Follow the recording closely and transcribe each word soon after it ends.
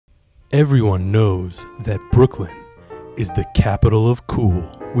Everyone knows that Brooklyn is the capital of cool.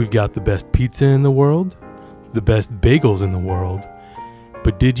 We've got the best pizza in the world, the best bagels in the world,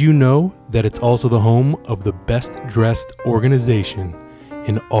 but did you know that it's also the home of the best dressed organization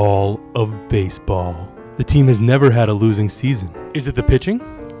in all of baseball? The team has never had a losing season. Is it the pitching?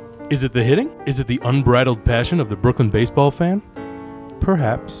 Is it the hitting? Is it the unbridled passion of the Brooklyn baseball fan?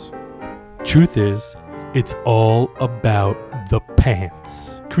 Perhaps. Truth is, it's all about the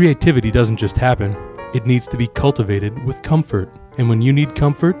pants. Creativity doesn't just happen. It needs to be cultivated with comfort. And when you need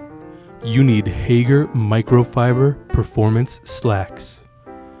comfort, you need Haggar microfiber performance slacks.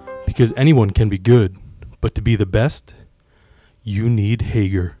 Because anyone can be good, but to be the best, you need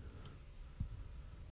Haggar.